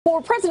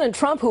For President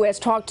Trump, who has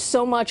talked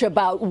so much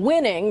about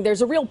winning,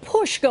 there's a real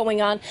push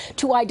going on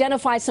to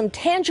identify some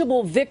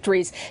tangible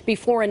victories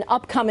before an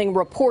upcoming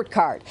report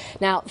card.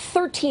 Now,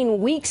 13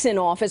 weeks in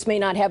office may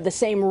not have the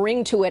same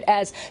ring to it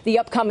as the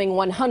upcoming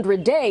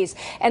 100 days.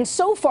 And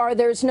so far,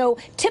 there's no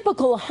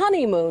typical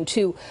honeymoon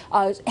to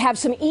have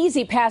some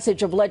easy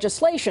passage of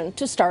legislation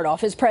to start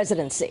off his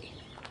presidency.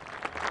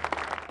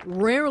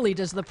 Rarely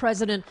does the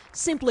president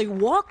simply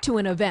walk to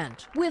an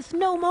event with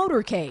no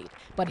motorcade.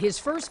 But his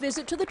first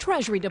visit to the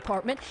Treasury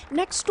Department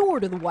next door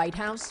to the White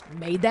House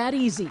made that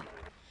easy.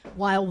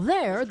 While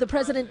there, the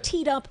president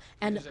teed up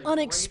an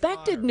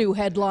unexpected new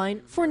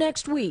headline for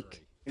next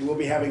week. We'll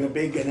be having a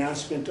big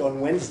announcement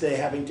on Wednesday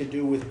having to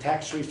do with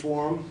tax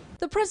reform.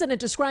 The president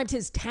described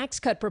his tax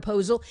cut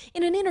proposal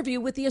in an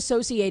interview with the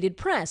Associated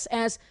Press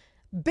as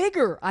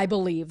bigger, I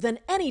believe, than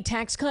any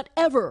tax cut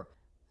ever.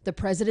 The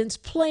president's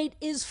plate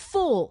is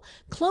full,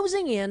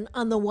 closing in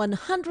on the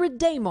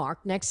 100-day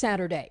mark next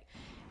Saturday.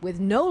 With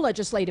no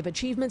legislative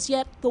achievements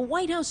yet, the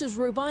White House is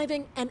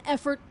reviving an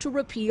effort to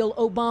repeal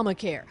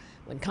Obamacare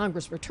when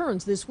Congress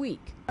returns this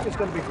week. It's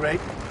going to be great.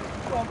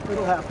 Well,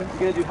 it'll happen. You're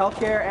going to do health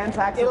care and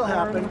tax It'll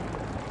reform?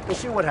 happen. We'll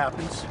see what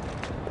happens.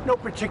 No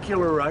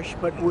particular rush,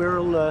 but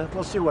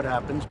we'll see what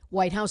happens.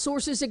 White House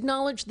sources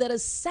acknowledge that a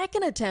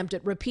second attempt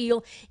at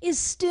repeal is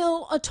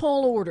still a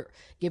tall order,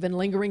 given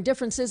lingering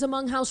differences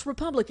among House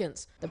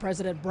Republicans. The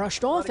president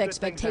brushed off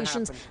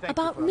expectations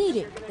about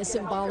meeting the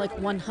symbolic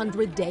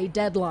 100-day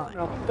deadline.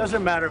 No,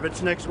 doesn't matter if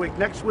it's next week.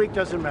 Next week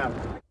doesn't matter.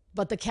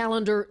 But the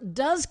calendar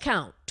does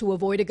count to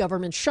avoid a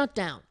government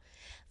shutdown.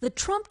 The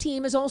Trump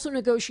team is also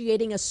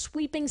negotiating a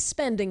sweeping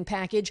spending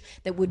package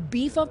that would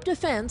beef up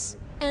defense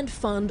and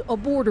fund a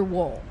border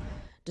wall.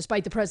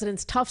 Despite the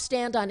president's tough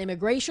stand on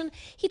immigration,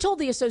 he told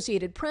the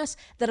Associated Press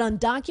that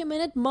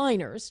undocumented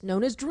minors,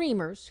 known as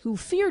dreamers, who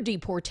fear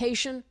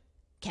deportation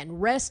can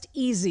rest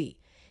easy.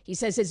 He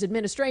says his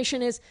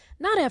administration is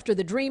not after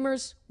the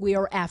dreamers, we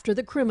are after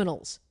the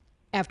criminals.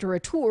 After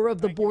a tour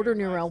of the border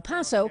near El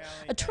Paso,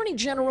 Attorney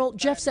General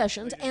Jeff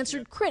Sessions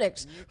answered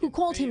critics who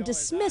called him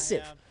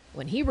dismissive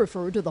when he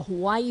referred to the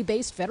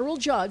Hawaii-based federal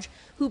judge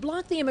who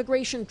blocked the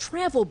immigration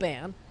travel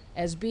ban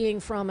as being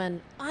from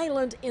an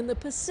island in the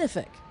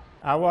Pacific.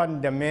 I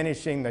wasn't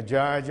diminishing the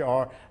judge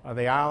or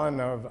the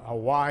island of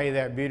Hawaii,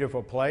 that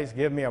beautiful place.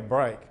 Give me a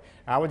break.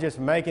 I was just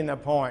making the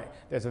point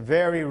there's a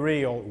very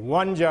real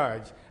one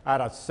judge out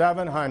of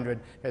 700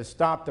 has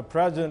stopped the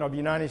President of the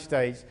United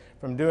States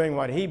from doing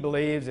what he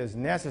believes is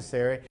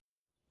necessary.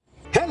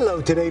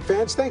 Hello, Today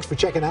fans. Thanks for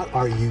checking out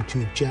our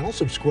YouTube channel.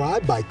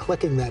 Subscribe by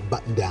clicking that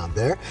button down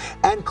there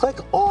and click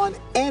on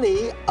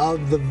any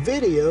of the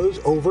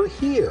videos over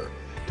here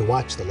to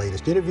watch the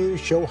latest interviews,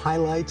 show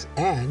highlights,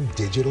 and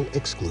digital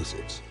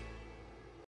exclusives.